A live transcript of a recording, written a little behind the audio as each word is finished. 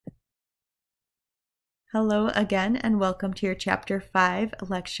Hello again and welcome to your Chapter 5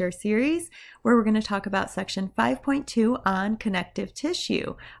 lecture series where we're going to talk about Section 5.2 on connective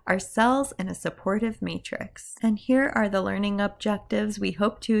tissue, our cells in a supportive matrix. And here are the learning objectives we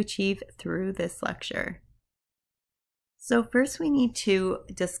hope to achieve through this lecture. So first we need to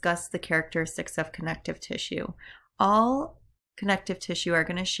discuss the characteristics of connective tissue. All connective tissue are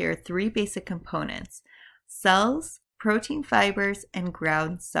going to share three basic components: cells, protein fibers, and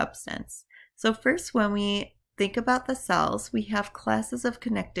ground substance. So first, when we think about the cells, we have classes of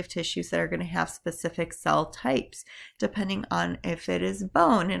connective tissues that are going to have specific cell types. Depending on if it is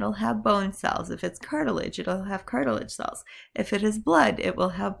bone, it'll have bone cells. If it's cartilage, it'll have cartilage cells. If it is blood, it will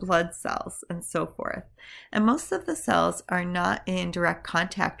have blood cells, and so forth. And most of the cells are not in direct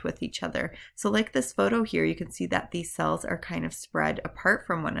contact with each other. So like this photo here, you can see that these cells are kind of spread apart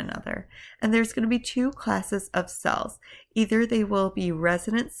from one another. And there's going to be two classes of cells. Either they will be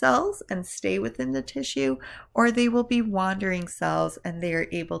resident cells and stay within the tissue, or they will be wandering cells and they are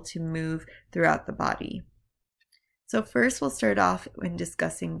able to move throughout the body. So first we'll start off in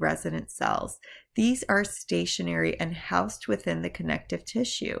discussing resident cells. These are stationary and housed within the connective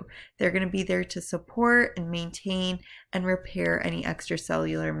tissue. They're going to be there to support and maintain and repair any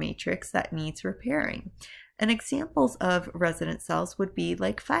extracellular matrix that needs repairing. And examples of resident cells would be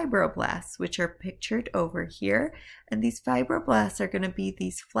like fibroblasts, which are pictured over here. And these fibroblasts are going to be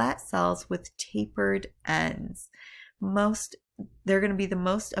these flat cells with tapered ends. They're going to be the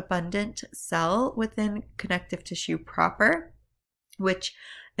most abundant cell within connective tissue proper, which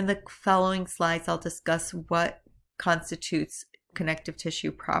in the following slides I'll discuss what constitutes connective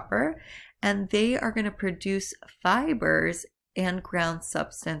tissue proper. And they are going to produce fibers and ground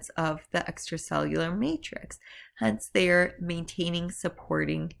substance of the extracellular matrix. Hence, they are maintaining,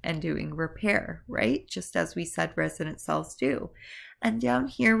 supporting, and doing repair, right? Just as we said resident cells do. And down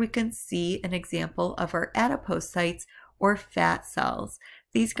here, we can see an example of our adipocytes or fat cells.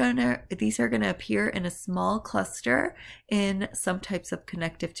 These are going to appear in a small cluster in some types of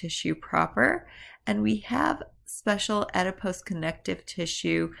connective tissue proper. And we have special adipose connective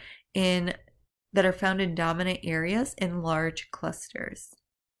tissue that are found in dominant areas in large clusters.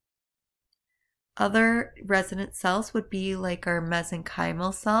 Other resident cells would be like our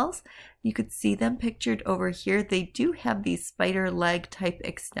mesenchymal cells. You could see them pictured over here. They do have these spider leg type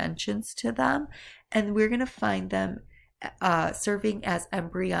extensions to them, and we're going to find them serving as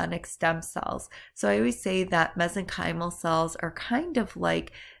embryonic stem cells. So I always say that mesenchymal cells are kind of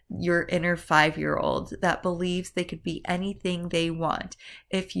like your inner 5-year-old that believes they could be anything they want.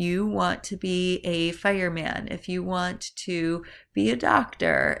 If you want to be a fireman, if you want to be a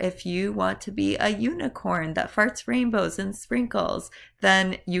doctor, if you want to be a unicorn that farts rainbows and sprinkles,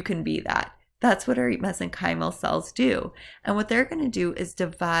 then you can be that. That's what our mesenchymal cells do. And what they're going to do is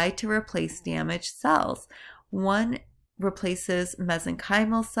divide to replace damaged cells. One replaces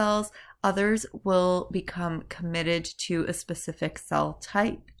mesenchymal cells, others will become committed to a specific cell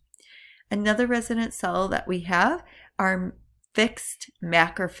type. Another resident cell that we have are fixed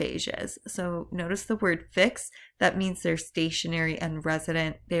macrophages. So notice the word fixed. That means they're stationary and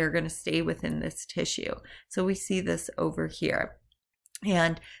resident. They are going to stay within this tissue. So we see this over here.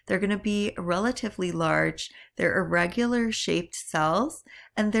 And they're going to be relatively large. They're irregular shaped cells,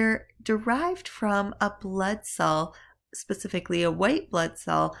 and they're derived from a blood cell, specifically a white blood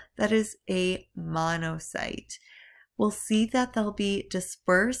cell that is a monocyte. We'll see that they'll be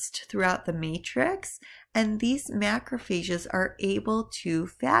dispersed throughout the matrix, and these macrophages are able to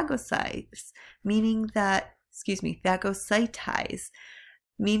phagocytize, meaning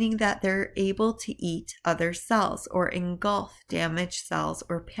that they're able to eat other cells or engulf damaged cells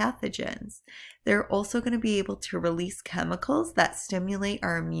or pathogens. They're also going to be able to release chemicals that stimulate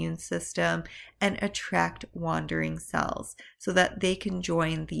our immune system and attract wandering cells so that they can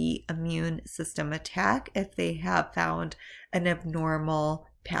join the immune system attack if they have found an abnormal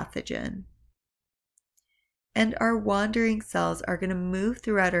pathogen. And our wandering cells are going to move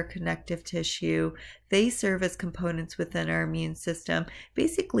throughout our connective tissue. They serve as components within our immune system.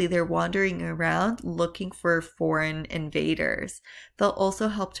 Basically, they're wandering around looking for foreign invaders. They'll also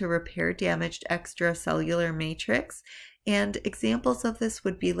help to repair damaged extracellular matrix. And examples of this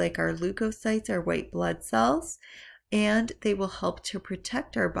would be like our leukocytes, our white blood cells, and they will help to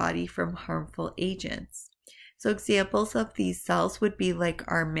protect our body from harmful agents. So examples of these cells would be like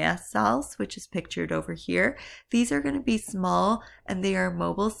our mast cells, which is pictured over here. These are going to be small, and they are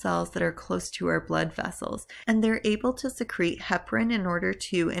mobile cells that are close to our blood vessels. And they're able to secrete heparin in order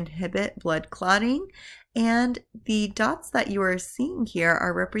to inhibit blood clotting. And the dots that you are seeing here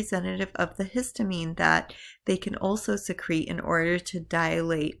are representative of the histamine that they can also secrete in order to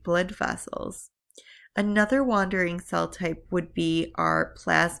dilate blood vessels. Another wandering cell type would be our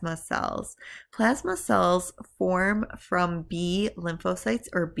plasma cells. Plasma cells form from B lymphocytes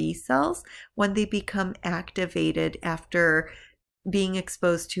or B cells when they become activated after being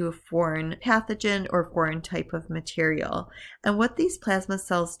exposed to a foreign pathogen or foreign type of material. And what these plasma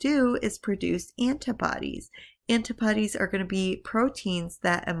cells do is produce antibodies. Antibodies are going to be proteins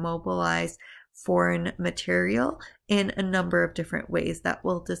that immobilize foreign material in a number of different ways that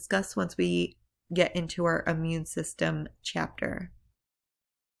we'll discuss once we get into our immune system chapter.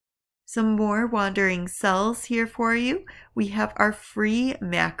 Some more wandering cells here for you. We have our free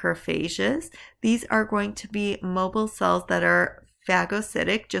macrophages. These are going to be mobile cells that are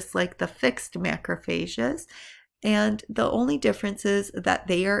phagocytic, just like the fixed macrophages. And the only difference is that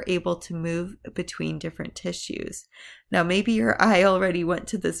they are able to move between different tissues. Now, maybe your eye already went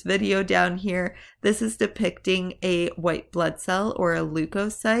to this video down here. This is depicting a white blood cell or a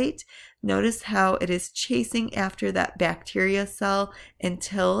leukocyte. Notice how it is chasing after that bacteria cell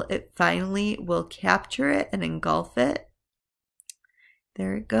until it finally will capture it and engulf it.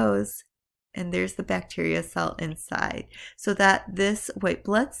 There it goes. And there's the bacteria cell inside, so that this white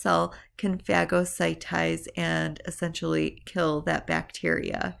blood cell can phagocytize and essentially kill that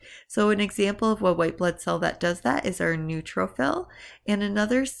bacteria. So an example of a white blood cell that does that is our neutrophil. And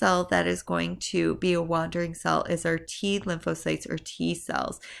another cell that is going to be a wandering cell is our T lymphocytes or T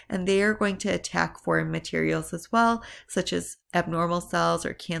cells. And they are going to attack foreign materials as well, such as abnormal cells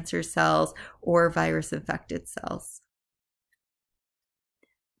or cancer cells or virus-infected cells.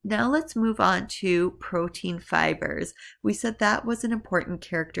 Now let's move on to protein fibers. We said that was an important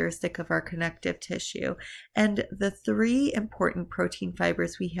characteristic of our connective tissue. And the three important protein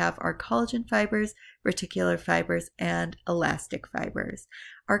fibers we have are collagen fibers, reticular fibers, and elastic fibers.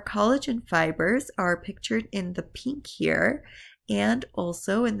 Our collagen fibers are pictured in the pink here. And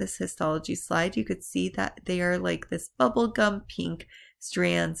also in this histology slide, you could see that they are like this bubblegum pink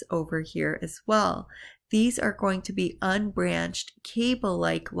strands over here as well. These are going to be unbranched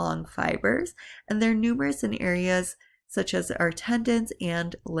cable-like long fibers, and they're numerous in areas such as our tendons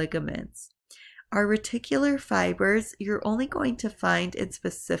and ligaments. Our reticular fibers, you're only going to find in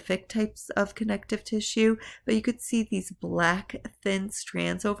specific types of connective tissue, but you could see these black thin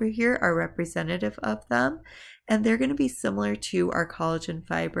strands over here are representative of them. And they're going to be similar to our collagen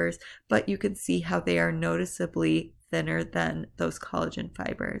fibers, but you can see how they are noticeably thinner than those collagen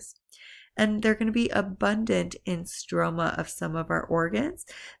fibers. And they're going to be abundant in stroma of some of our organs.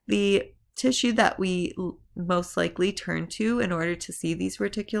 The tissue that we most likely turn to in order to see these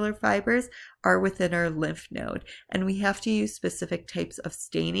reticular fibers are within our lymph node, and we have to use specific types of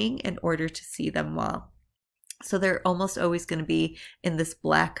staining in order to see them well. So they're almost always going to be in this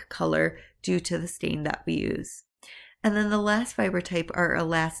black color due to the stain that we use. And then the last fiber type are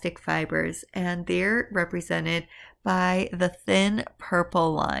elastic fibers, and they're represented by the thin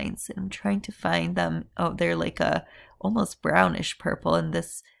purple lines. I'm trying to find them. Oh, they're like a almost brownish purple in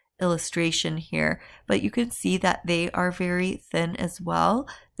this illustration here, but you can see that they are very thin as well.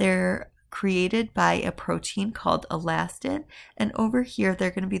 They're created by a protein called elastin, and over here they're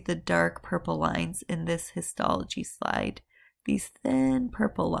going to be the dark purple lines in this histology slide. These thin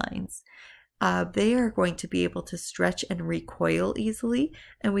purple lines. They are going to be able to stretch and recoil easily,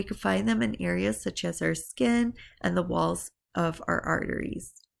 and we can find them in areas such as our skin and the walls of our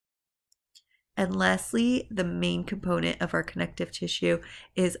arteries. And lastly, the main component of our connective tissue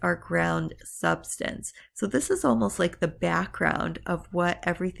is our ground substance. So this is almost like the background of what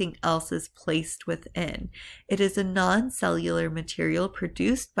everything else is placed within. It is a non-cellular material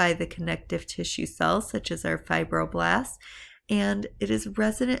produced by the connective tissue cells, such as our fibroblasts, and it is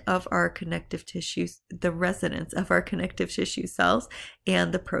resident of our connective tissues, the residence of our connective tissue cells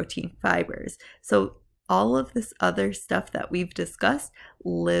and the protein fibers. So all of this other stuff that we've discussed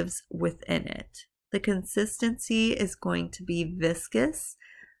lives within it. The consistency is going to be viscous,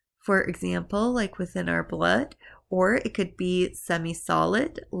 for example, like within our blood, or it could be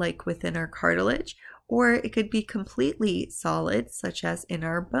semi-solid, like within our cartilage, or it could be completely solid, such as in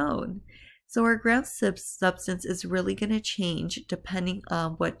our bone. So our ground substance is really going to change depending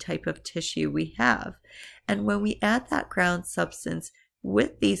on what type of tissue we have. And when we add that ground substance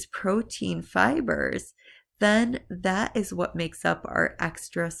with these protein fibers, then that is what makes up our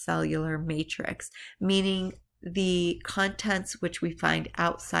extracellular matrix, meaning the contents which we find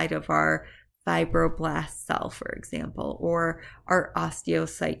outside of our fibroblast cell, for example, or our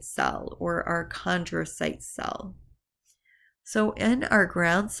osteocyte cell, or our chondrocyte cell. So in our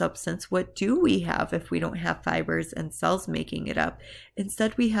ground substance, what do we have if we don't have fibers and cells making it up?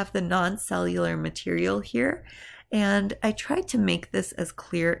 Instead, we have the non-cellular material here, And I tried to make this as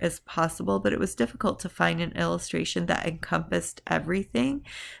clear as possible, but it was difficult to find an illustration that encompassed everything.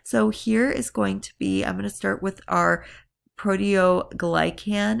 So here is going to be, I'm going to start with our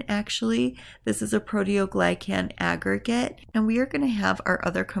proteoglycan. Actually, this is a proteoglycan aggregate, and we are going to have our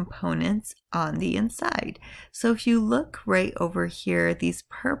other components on the inside. So if you look right over here, these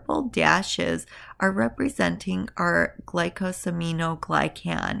purple dashes are representing our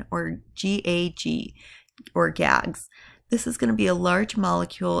glycosaminoglycan, or GAG, or GAGs. This is going to be a large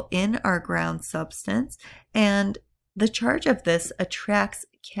molecule in our ground substance, and the charge of this attracts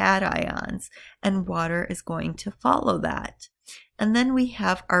cations, and water is going to follow that. And then we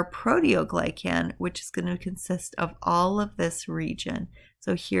have our proteoglycan, which is going to consist of all of this region.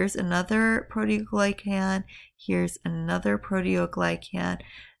 So here's another proteoglycan, here's another proteoglycan.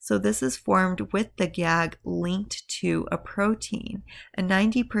 So this is formed with the GAG linked to a protein. And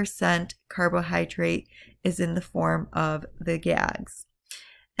 90% carbohydrate is in the form of the GAGs.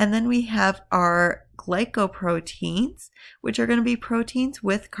 And then we have our glycoproteins, which are going to be proteins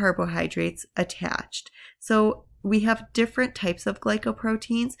with carbohydrates attached. So we have different types of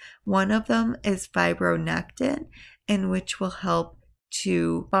glycoproteins. One of them is fibronectin, in which will help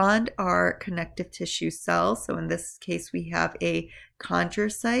to bond our connective tissue cells. So in this case, we have a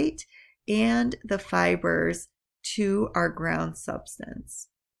chondrocyte and the fibers to our ground substance.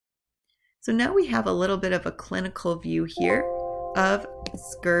 So now we have a little bit of a clinical view here of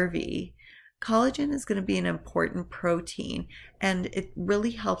scurvy. Collagen is going to be an important protein, and it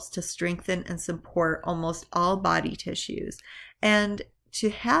really helps to strengthen and support almost all body tissues. And to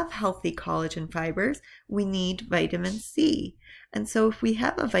have healthy collagen fibers, we need vitamin C. And so if we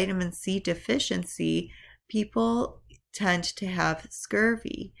have a vitamin C deficiency, people tend to have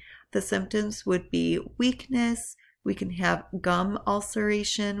scurvy. The symptoms would be weakness. We can have gum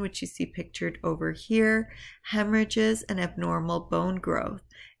ulceration, which you see pictured over here, hemorrhages, and abnormal bone growth.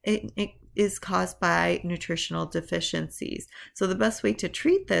 It is caused by nutritional deficiencies. So the best way to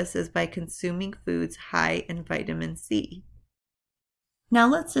treat this is by consuming foods high in vitamin C. Now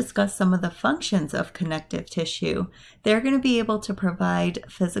let's discuss some of the functions of connective tissue. They're going to be able to provide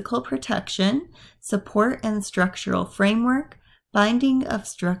physical protection, support and structural framework, binding of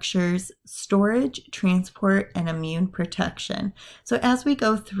structures, storage, transport, and immune protection. So as we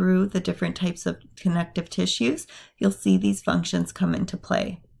go through the different types of connective tissues, you'll see these functions come into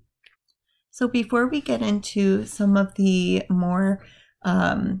play. So before we get into some of the more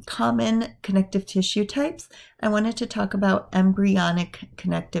common connective tissue types, I wanted to talk about embryonic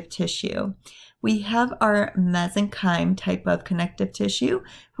connective tissue. We have our mesenchyme type of connective tissue,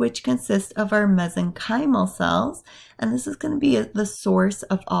 which consists of our mesenchymal cells, and this is going to be the source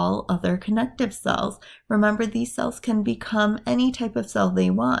of all other connective cells. Remember, these cells can become any type of cell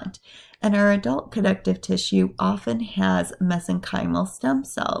they want, and our adult connective tissue often has mesenchymal stem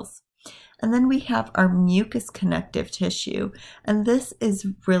cells. And then we have our mucous connective tissue, and this is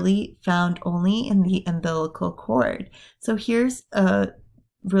really found only in the umbilical cord. So here's a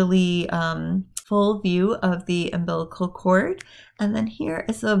really full view of the umbilical cord, and then here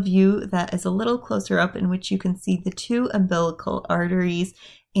is a view that is a little closer up, in which you can see the two umbilical arteries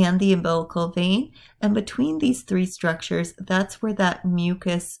and the umbilical vein, and between these three structures, that's where that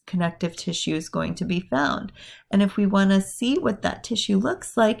mucous connective tissue is going to be found. And if we want to see what that tissue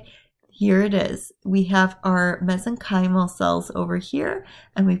looks like, here it is. We have our mesenchymal cells over here,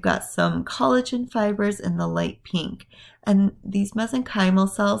 and we've got some collagen fibers in the light pink. And these mesenchymal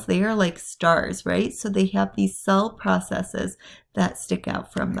cells, they are like stars, right? So they have these cell processes that stick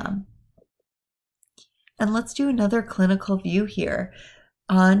out from them. And let's do another clinical view here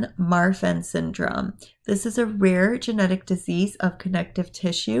on Marfan syndrome. This is a rare genetic disease of connective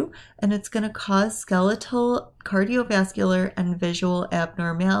tissue, and it's going to cause skeletal, cardiovascular, and visual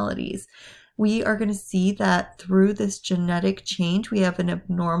abnormalities. We are going to see that through this genetic change, we have an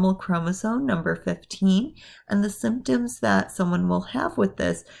abnormal chromosome, number 15, and the symptoms that someone will have with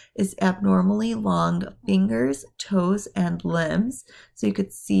this is abnormally long fingers, toes, and limbs. So you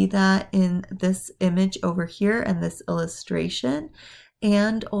could see that in this image over here and this illustration.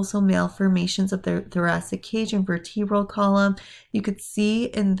 And also malformations of the thoracic cage and vertebral column. You could see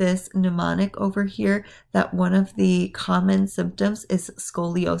in this mnemonic over here that one of the common symptoms is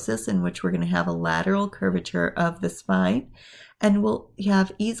scoliosis, in which we're going to have a lateral curvature of the spine. And we'll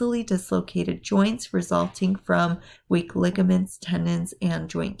have easily dislocated joints resulting from weak ligaments, tendons, and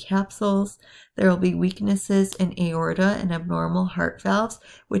joint capsules. There will be weaknesses in aorta and abnormal heart valves,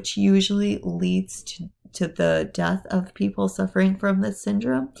 which usually leads to the death of people suffering from this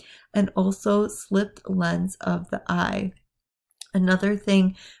syndrome, and also slipped lens of the eye. Another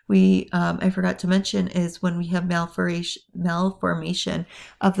thing I forgot to mention is when we have malformation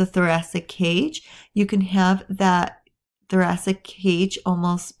of the thoracic cage, you can have that thoracic cage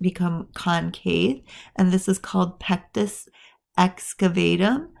almost become concave, and this is called pectus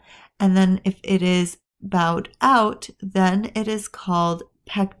excavatum. And then if it is bowed out, then it is called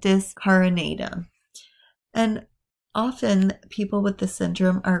pectus carinatum. And often people with this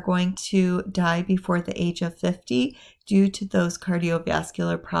syndrome are going to die before the age of 50 due to those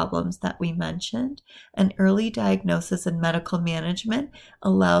cardiovascular problems that we mentioned. And early diagnosis and medical management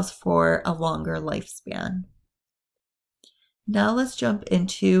allows for a longer lifespan. Now let's jump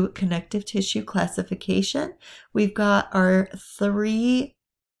into connective tissue classification. We've got our 3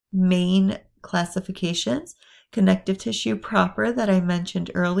 main classifications: connective tissue proper that I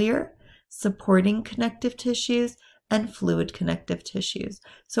mentioned earlier, supporting connective tissues, and fluid connective tissues.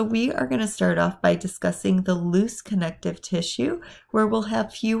 So we are going to start off by discussing the loose connective tissue, where we'll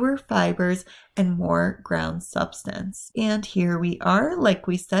have fewer fibers and more ground substance. And here we are. Like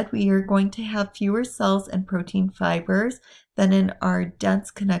we said, we are going to have fewer cells and protein fibers than in our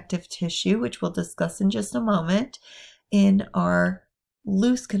dense connective tissue, which we'll discuss in just a moment. In our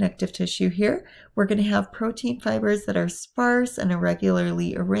loose connective tissue here, we're going to have protein fibers that are sparse and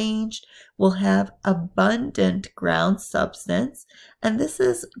irregularly arranged. We'll have abundant ground substance, and this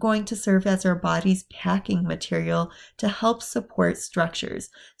is going to serve as our body's packing material to help support structures.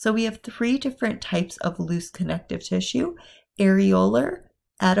 So we have 3 different types of loose connective tissue: areolar,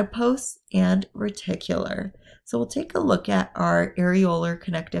 adipose, and reticular. So we'll take a look at our areolar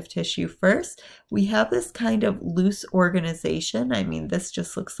connective tissue first. We have this kind of loose organization. I mean, this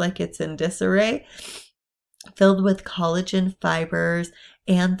just looks like it's in disarray, filled with collagen fibers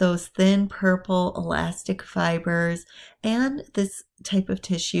and those thin purple elastic fibers. And this type of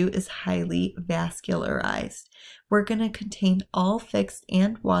tissue is highly vascularized. We're going to contain all fixed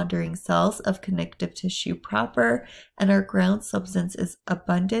and wandering cells of connective tissue proper, and our ground substance is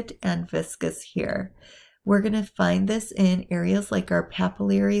abundant and viscous here. We're going to find this in areas like our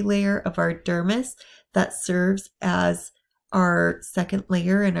papillary layer of our dermis that serves as our second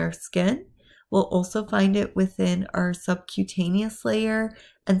layer in our skin. We'll also find it within our subcutaneous layer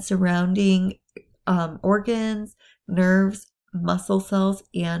and surrounding organs, nerves, muscle cells,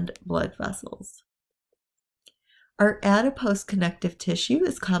 and blood vessels. Our adipose connective tissue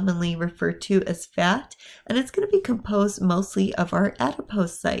is commonly referred to as fat, and it's going to be composed mostly of our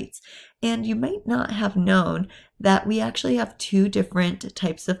adipocytes. And you might not have known that we actually have 2 different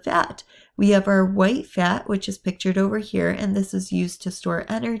types of fat. We have our white fat, which is pictured over here, and this is used to store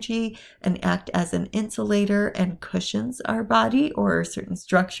energy and act as an insulator and cushions our body or certain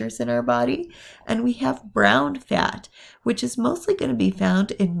structures in our body. And we have brown fat, which is mostly going to be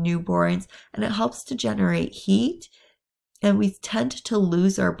found in newborns, and it helps to generate heat. And we tend to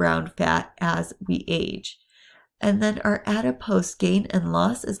lose our brown fat as we age. And then our adipose gain and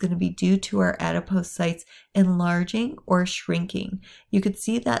loss is going to be due to our adipocytes enlarging or shrinking. You could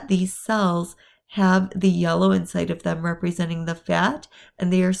see that these cells have the yellow inside of them representing the fat,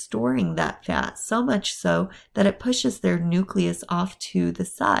 and they are storing that fat, so much so that it pushes their nucleus off to the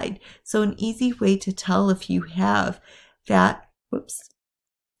side. So an easy way to tell if you have fat,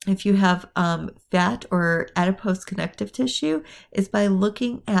 fat or adipose connective tissue is by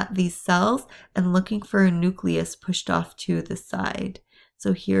looking at these cells and looking for a nucleus pushed off to the side.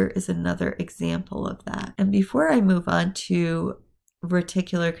 So here is another example of that. And before I move on to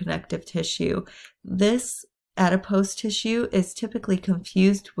reticular connective tissue, this adipose tissue is typically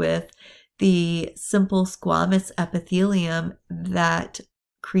confused with the simple squamous epithelium that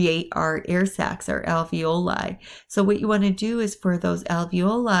create our air sacs, our alveoli. So what you want to do is for those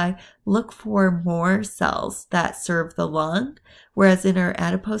alveoli, look for more cells that serve the lung, whereas in our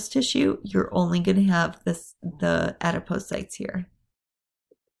adipose tissue, you're only going to have the adipocytes here.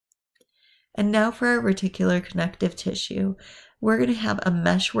 And now for our reticular connective tissue, we're going to have a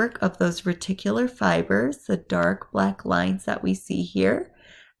meshwork of those reticular fibers, the dark black lines that we see here,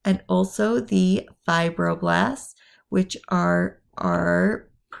 and also the fibroblasts, which are our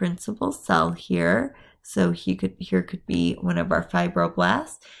principal cell here. So here could be one of our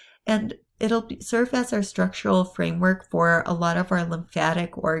fibroblasts, and it'll serve as our structural framework for a lot of our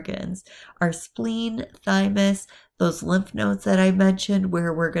lymphatic organs, our spleen, thymus, those lymph nodes that I mentioned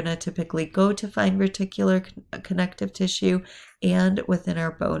where we're going to typically go to find reticular connective tissue, and within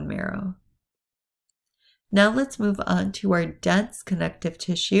our bone marrow. Now let's move on to our dense connective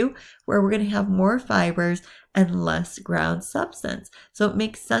tissue, where we're going to have more fibers and less ground substance. So it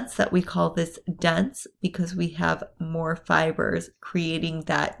makes sense that we call this dense because we have more fibers creating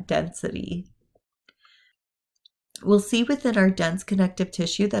that density. we'll see within our dense connective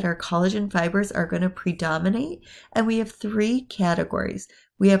tissue that our collagen fibers are going to predominate, and we have three categories.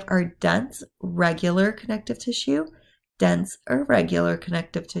 We have our dense regular connective tissue, dense irregular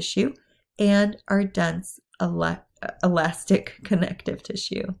connective tissue, and our dense elastic connective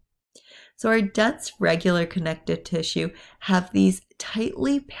tissue. So our dense regular connective tissue have these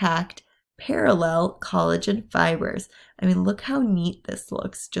tightly packed parallel collagen fibers. I mean, look how neat this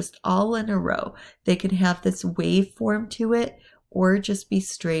looks, just all in a row. They can have this waveform to it or just be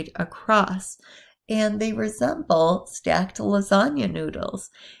straight across. And they resemble stacked lasagna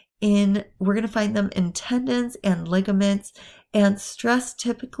noodles. We're going to find them in tendons and ligaments, and stress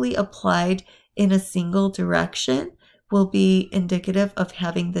typically applied in a single direction will be indicative of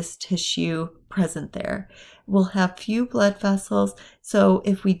having this tissue present there. We'll have few blood vessels, so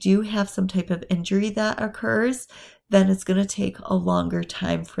if we do have some type of injury that occurs, then it's going to take a longer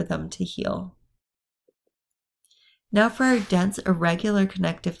time for them to heal. Now for our dense irregular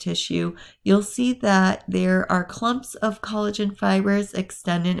connective tissue, you'll see that there are clumps of collagen fibers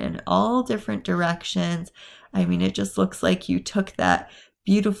extended in all different directions. I mean, it just looks like you took that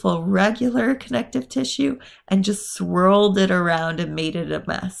beautiful regular connective tissue and just swirled it around and made it a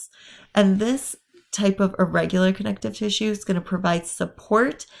mess. And this type of irregular connective tissue is going to provide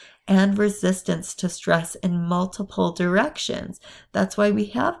support and resistance to stress in multiple directions. That's why we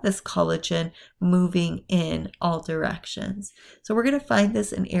have this collagen moving in all directions. So we're going to find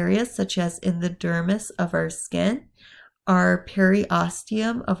this in areas such as in the dermis of our skin, our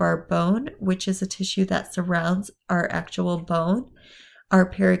periosteum of our bone, which is a tissue that surrounds our actual bone, our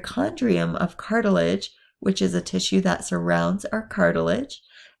perichondrium of cartilage, which is a tissue that surrounds our cartilage,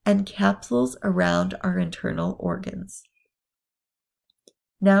 and capsules around our internal organs.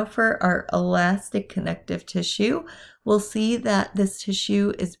 Now for our elastic connective tissue, we'll see that this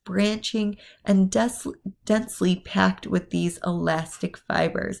tissue is branching and densely packed with these elastic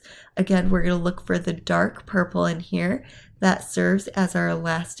fibers. Again, we're going to look for the dark purple in here that serves as our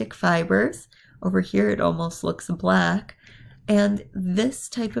elastic fibers. Over here, it almost looks black. And this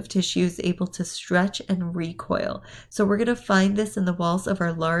type of tissue is able to stretch and recoil. So we're going to find this in the walls of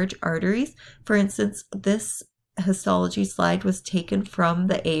our large arteries. For instance, this histology slide was taken from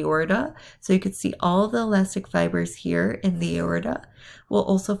the aorta. So you can see all the elastic fibers here in the aorta. We'll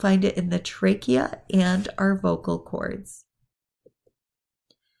also find it in the trachea and our vocal cords.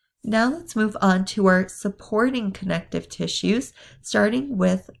 Now let's move on to our supporting connective tissues, starting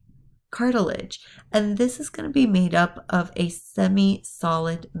with cartilage, and this is going to be made up of a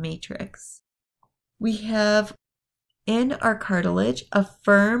semi-solid matrix. We have in our cartilage a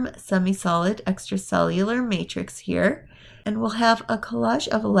firm semi-solid extracellular matrix here, and we'll have a collage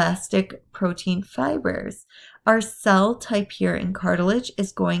of elastic protein fibers. Our cell type here in cartilage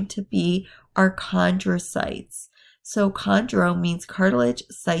is going to be our chondrocytes. So chondro means cartilage,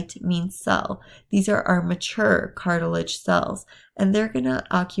 cyte means cell. These are our mature cartilage cells, and they're going to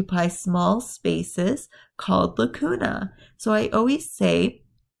occupy small spaces called lacuna. So I always say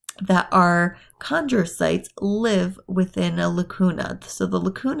that our chondrocytes live within a lacuna. So the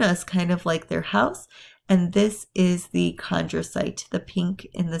lacuna is kind of like their house, and this is the chondrocyte, the pink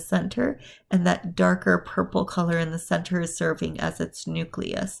in the center, and that darker purple color in the center is serving as its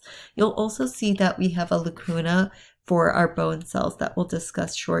nucleus. You'll also see that we have a lacuna for our bone cells that we'll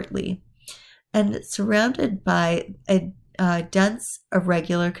discuss shortly. And surrounded by a dense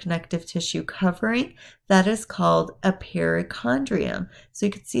irregular connective tissue covering that is called a perichondrium. So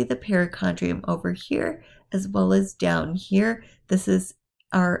you can see the perichondrium over here as well as down here. This is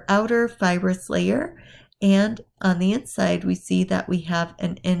our outer fibrous layer, and on the inside we see that we have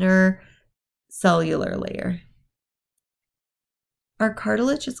an inner cellular layer. Our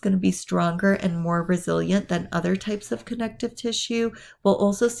cartilage is going to be stronger and more resilient than other types of connective tissue. We'll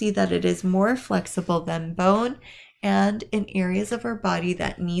also see that it is more flexible than bone, and in areas of our body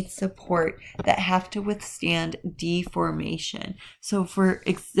that need support that have to withstand deformation. So for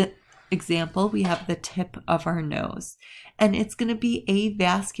example, we have the tip of our nose, and it's going to be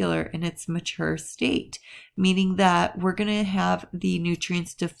avascular in its mature state, meaning that we're going to have the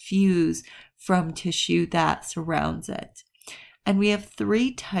nutrients diffuse from tissue that surrounds it. And we have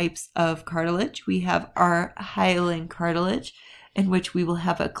three types of cartilage. We have our hyaline cartilage, in which we will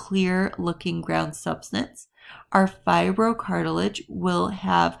have a clear looking ground substance. Our fibrocartilage will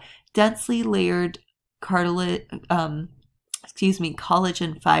have densely layered collagen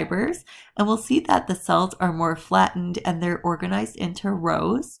fibers, and we'll see that the cells are more flattened and they're organized into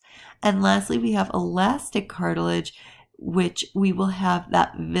rows. And lastly, we have elastic cartilage, which we will have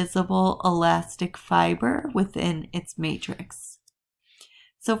that visible elastic fiber within its matrix.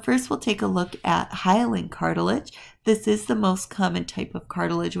 So first we'll take a look at hyaline cartilage. This is the most common type of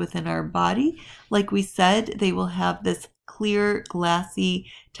cartilage within our body. Like we said, they will have this clear, glassy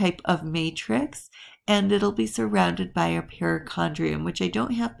type of matrix, and it'll be surrounded by a perichondrium, which I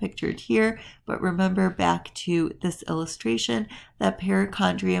don't have pictured here, but remember back to this illustration, that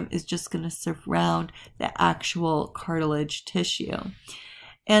perichondrium is just going to surround the actual cartilage tissue.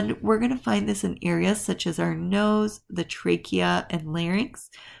 And we're going to find this in areas such as our nose, the trachea, and larynx,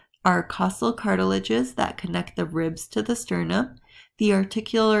 our costal cartilages that connect the ribs to the sternum, the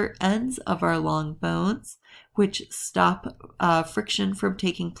articular ends of our long bones, which stop friction from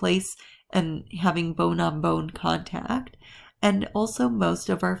taking place and having bone-on-bone contact, and also most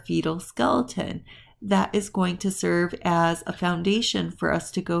of our fetal skeleton. That is going to serve as a foundation for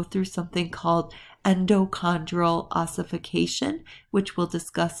us to go through something called endochondral ossification, which we'll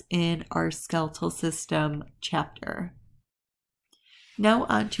discuss in our skeletal system chapter. Now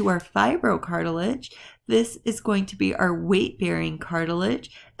on to our fibrocartilage. This is going to be our weight-bearing cartilage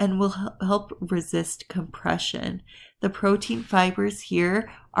and will help resist compression. The protein fibers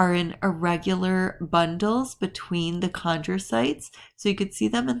here are in irregular bundles between the chondrocytes. So you could see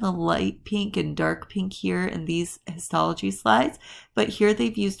them in the light pink and dark pink here in these histology slides. But here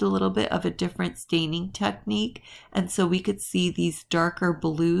they've used a little bit of a different staining technique. And so we could see these darker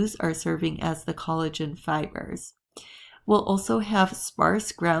blues are serving as the collagen fibers. We'll also have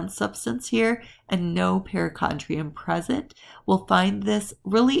sparse ground substance here and no perichondrium present. We'll find this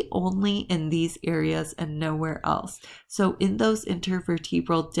really only in these areas and nowhere else. So in those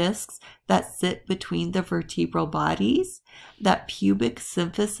intervertebral discs that sit between the vertebral bodies, that pubic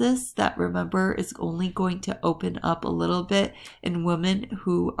symphysis that, remember, is only going to open up a little bit in women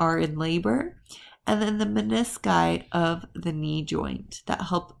who are in labor, and then the menisci of the knee joint that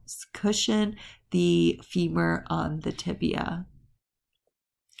helps cushion the femur on the tibia.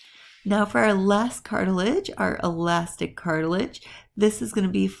 Now for our last cartilage, our elastic cartilage. This is going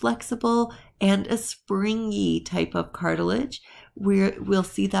to be flexible and a springy type of cartilage. We'll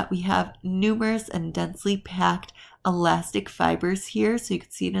see that we have numerous and densely packed elastic fibers here. So you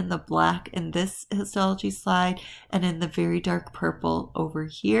can see it in the black in this histology slide and in the very dark purple over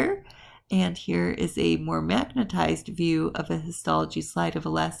here. And here is a more magnetized view of a histology slide of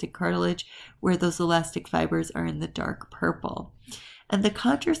elastic cartilage where those elastic fibers are in the dark purple. And the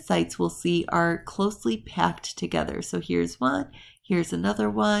chondrocytes we'll see are closely packed together. So here's one, here's another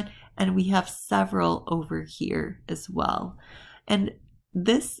one, and we have several over here as well. And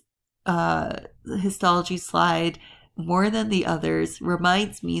this histology slide, more than the others,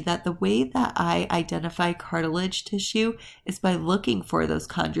 reminds me that the way that I identify cartilage tissue is by looking for those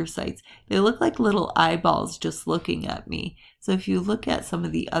chondrocytes. They look like little eyeballs just looking at me. So if you look at some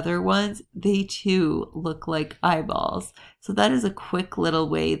of the other ones, they too look like eyeballs. So that is a quick little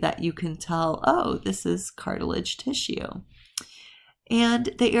way that you can tell, oh, this is cartilage tissue. And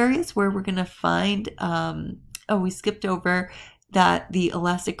the areas where we're going to find, we skipped over that the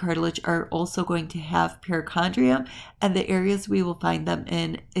elastic cartilage are also going to have perichondrium, and the areas we will find them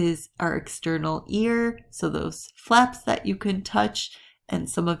in is our external ear, so those flaps that you can touch, and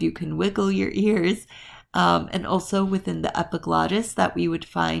some of you can wiggle your ears, and also within the epiglottis that we would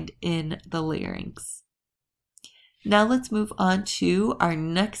find in the larynx. Now let's move on to our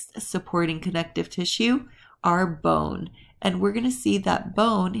next supporting connective tissue, our bone, and we're going to see that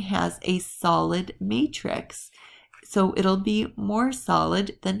bone has a solid matrix. So it'll be more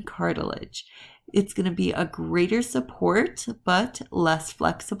solid than cartilage. It's going to be a greater support, but less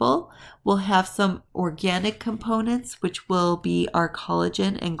flexible. We'll have some organic components, which will be our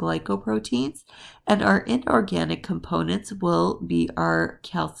collagen and glycoproteins, and our inorganic components will be our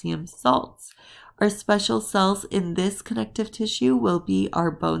calcium salts. Our special cells in this connective tissue will be our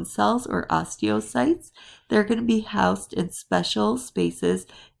bone cells or osteocytes. They're going to be housed in special spaces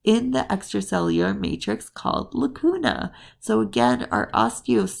in the extracellular matrix called lacuna. So again, our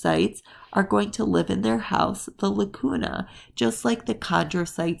osteocytes are going to live in their house, the lacuna, just like the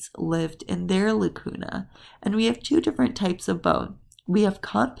chondrocytes lived in their lacuna. And we have two different types of bone. We have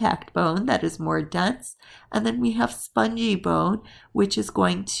compact bone that is more dense, and then we have spongy bone, which is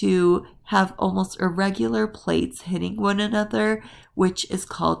going to have almost irregular plates hitting one another, which is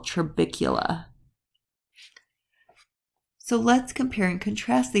called trabecula. So let's compare and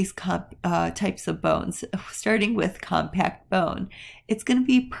contrast these types of bones, starting with compact bone. It's going to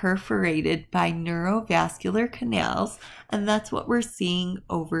be perforated by neurovascular canals, and that's what we're seeing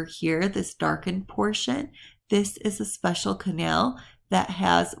over here, this darkened portion. This is a special canal that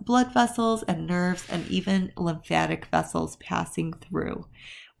has blood vessels and nerves and even lymphatic vessels passing through.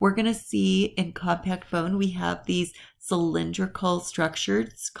 We're going to see in compact bone, we have these cylindrical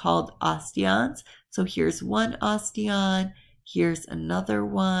structures called osteons. So here's one osteon, here's another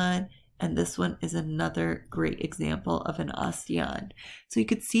one, and this one is another great example of an osteon. So you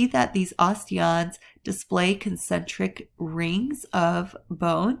could see that these osteons display concentric rings of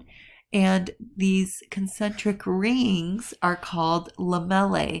bone, and these concentric rings are called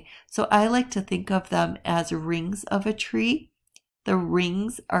lamellae. So I like to think of them as rings of a tree. The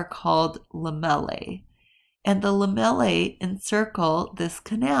rings are called lamellae. And the lamellae encircle this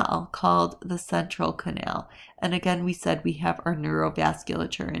canal called the central canal. And again, we said we have our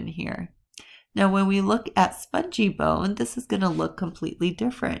neurovasculature in here. Now, when we look at spongy bone, this is going to look completely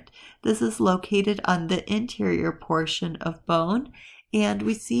different. This is located on the interior portion of bone, and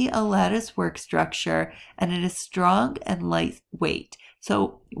we see a latticework structure, and it is strong and lightweight.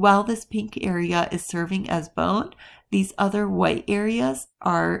 So while this pink area is serving as bone, these other white areas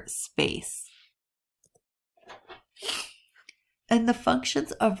are space. And the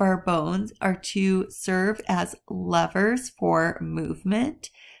functions of our bones are to serve as levers for movement.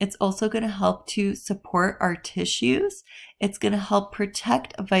 It's also going to help to support our tissues. It's going to help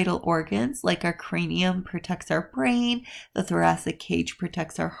protect vital organs, like our cranium protects our brain, the thoracic cage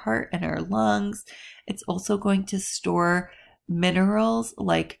protects our heart and our lungs. It's also going to store minerals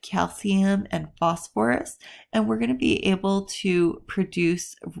like calcium and phosphorus, and we're going to be able to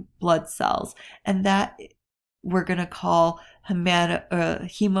produce blood cells, and that we're going to call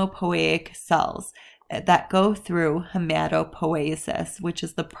hemopoietic cells that go through hematopoiesis, which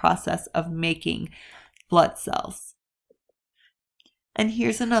is the process of making blood cells. And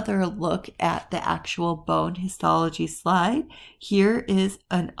here's another look at the actual bone histology slide. Here is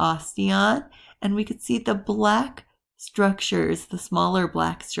an osteon, and we could see the black structures, the smaller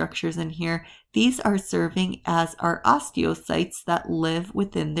black structures in here. These are serving as our osteocytes that live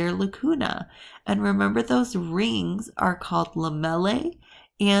within their lacuna. And remember, those rings are called lamellae,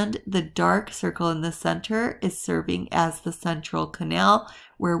 and the dark circle in the center is serving as the central canal,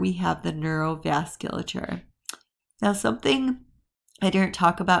 where we have the neurovasculature. Now, something I didn't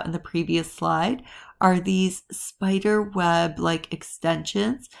talk about in the previous slide are these spider web-like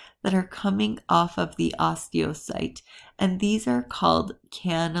extensions that are coming off of the osteocyte, and these are called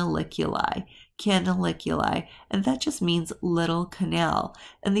canaliculi. Canaliculi, and that just means little canal.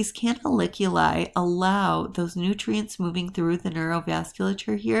 And these canaliculi allow those nutrients moving through the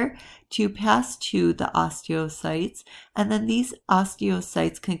neurovasculature here to pass to the osteocytes, and then these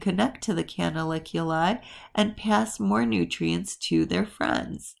osteocytes can connect to the canaliculi and pass more nutrients to their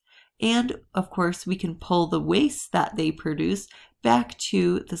friends. And of course, we can pull the waste that they produce back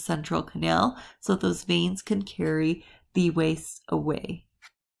to the central canal so those veins can carry the waste away.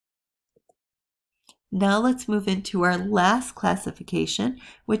 Now let's move into our last classification,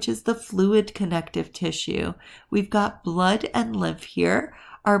 which is the fluid connective tissue. We've got blood and lymph here.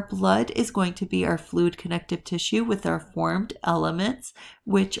 Our blood is going to be our fluid connective tissue with our formed elements,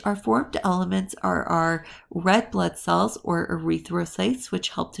 which our formed elements are our red blood cells or erythrocytes, which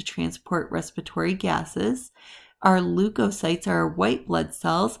help to transport respiratory gases. Our leukocytes are our white blood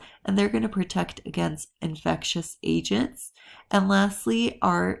cells, and they're going to protect against infectious agents. And lastly,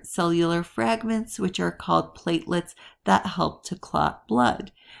 our cellular fragments, which are called platelets, that help to clot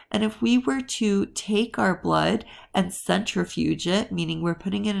blood. And if we were to take our blood and centrifuge it, meaning we're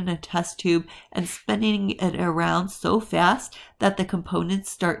putting it in a test tube and spinning it around so fast that the components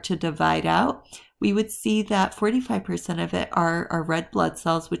start to divide out, we would see that 45% of it are our red blood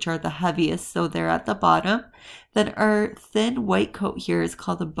cells, which are the heaviest, so they're at the bottom. Then our thin white coat here is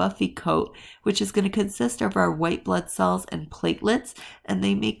called a buffy coat, which is going to consist of our white blood cells and platelets, and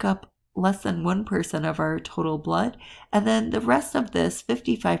they make up less than 1% of our total blood. And then the rest of this,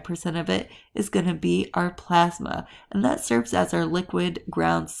 55% of it, is going to be our plasma, and that serves as our liquid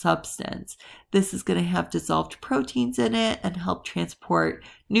ground substance. This is going to have dissolved proteins in it and help transport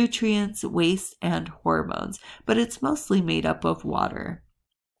nutrients, waste, and hormones, but it's mostly made up of water.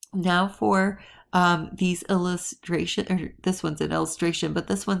 Now for these illustration, or this one's an illustration, but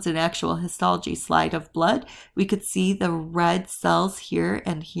this one's an actual histology slide of blood. We could see the red cells here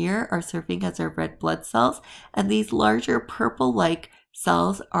and here are serving as our red blood cells, and these larger purple-like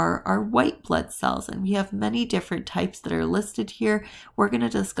cells are our white blood cells, and we have many different types that are listed here. We're going to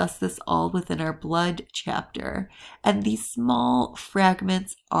discuss this all within our blood chapter. And these small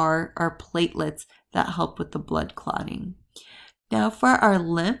fragments are our platelets that help with the blood clotting. Now for our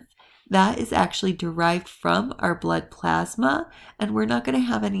lymph, that is actually derived from our blood plasma, and we're not going to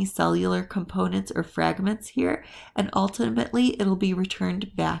have any cellular components or fragments here, and ultimately it'll be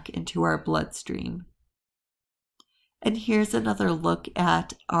returned back into our bloodstream. And here's another look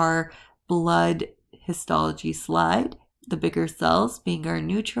at our blood histology slide, the bigger cells being our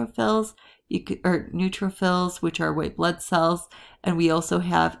neutrophils. or neutrophils, which are white blood cells, and we also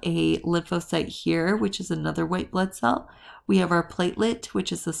have a lymphocyte here, which is another white blood cell. We have our platelet,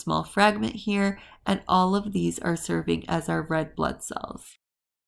 which is a small fragment here, and all of these are serving as our red blood cells.